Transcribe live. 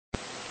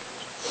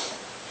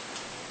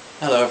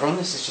Hello everyone,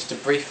 this is just a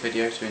brief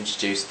video to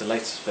introduce the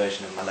latest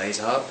version of my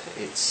laser harp.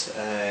 It's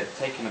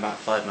taken about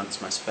 5 months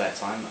of my spare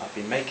time. I've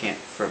been making it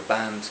for a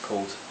band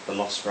called The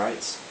Lost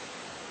Rights.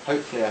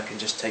 Hopefully I can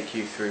just take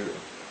you through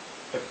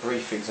a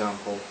brief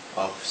example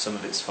of some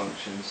of its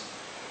functions.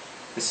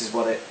 This is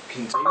what it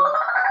can do.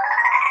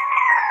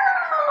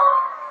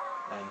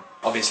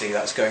 Obviously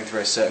that's going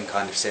through a certain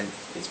kind of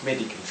synth. It's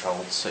MIDI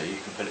controlled, so you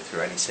can put it through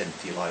any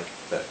synth you like,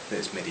 but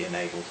it's MIDI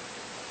enabled.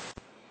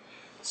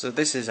 So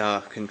this is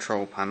our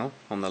control panel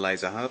on the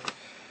laser harp.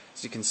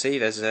 As you can see,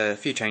 there's a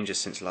few changes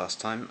since last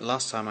time.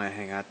 Last time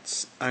I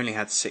only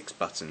had 6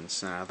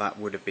 buttons. Now that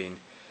would have been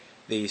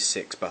these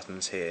 6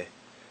 buttons here,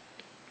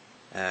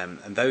 and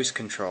those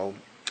control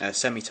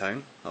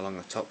semitone along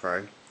the top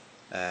row,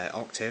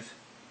 octave,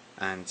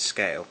 and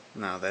scale.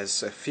 Now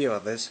there's a few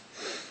others.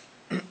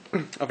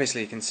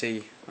 Obviously you can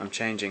see I'm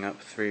changing up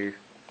through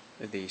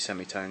the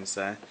semitones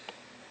there.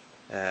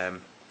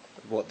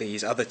 What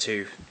these other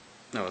two,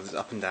 no, there's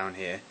up and down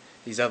here,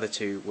 these other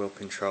two will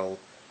control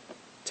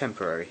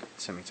temporary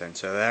semitones,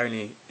 so they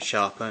only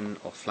sharpen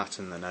or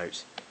flatten the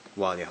note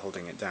while you're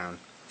holding it down.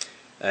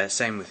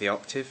 Same with the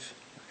octave.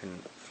 I can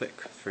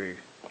flick through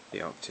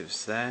the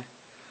octaves there,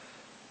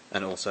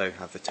 and also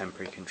have the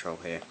temporary control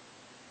here.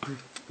 And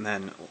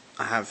then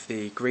I have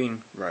the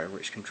green row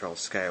which controls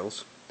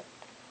scales.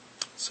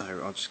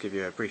 So I'll just give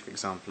you a brief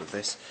example of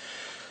this.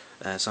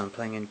 So I'm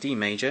playing in D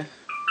major.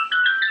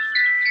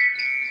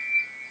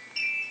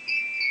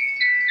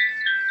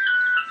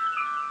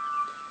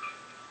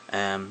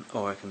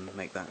 Or I can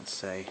make that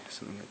say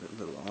something a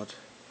little odd.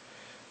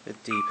 The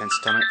D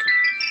pentatonic.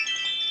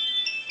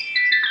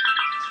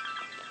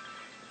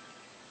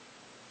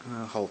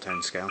 Whole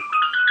tone scale.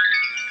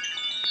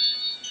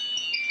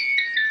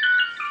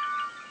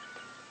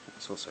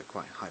 It's also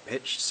quite high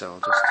pitched, so I'll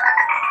just.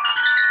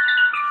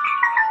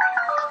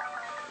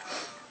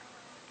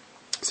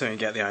 So you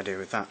get the idea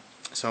with that.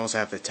 So I also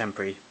have the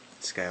temporary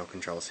scale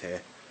controls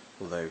here,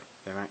 although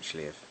they're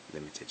actually of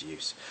limited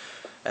use.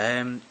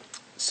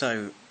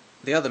 So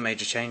the other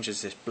major change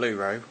is this blue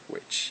row,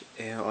 which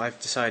I've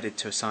decided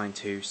to assign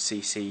to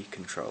CC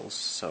controls,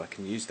 so I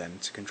can use them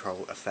to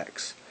control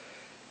effects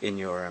in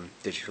your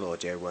digital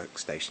audio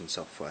workstation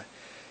software.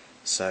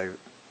 So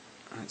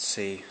let's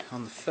see.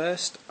 On the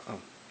first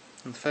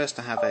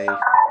I have a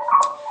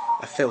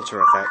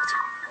filter effect.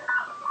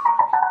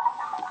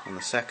 On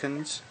the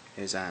second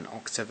is an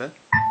octaver.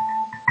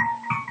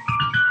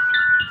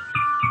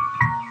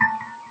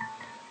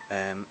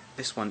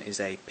 This one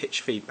is a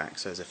pitch feedback,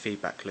 so there's a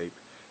feedback loop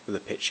with a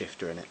pitch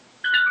shifter in it.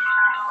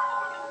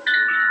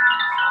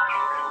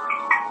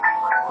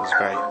 It's a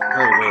very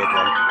weird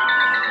one.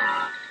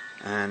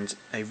 And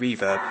a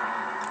reverb,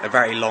 a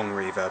very long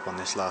reverb on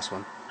this last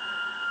one.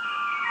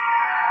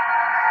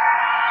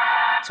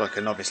 So I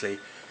can obviously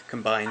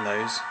combine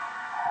those.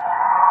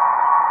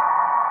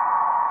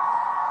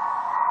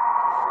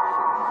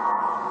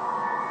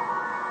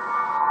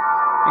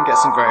 And get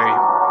some very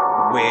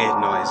weird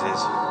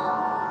noises.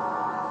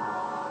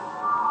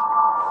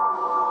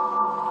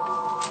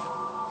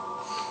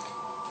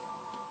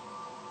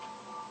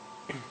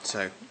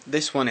 So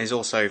this one is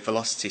also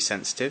velocity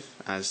sensitive,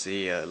 as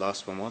the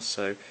last one was,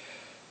 so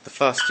the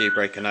faster you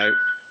break a note,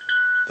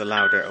 the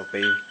louder it will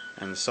be,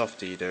 and the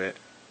softer you do it,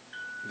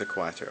 the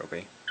quieter it will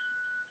be.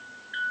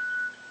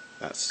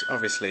 That's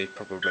obviously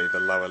probably the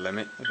lower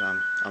limit.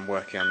 I'm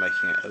working on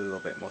making it a little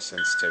bit more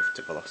sensitive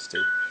to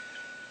velocity.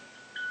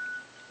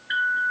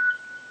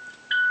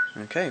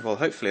 Okay, well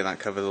hopefully that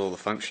covers all the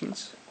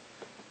functions.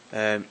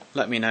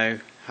 Let me know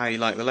how you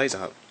like the laser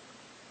harp.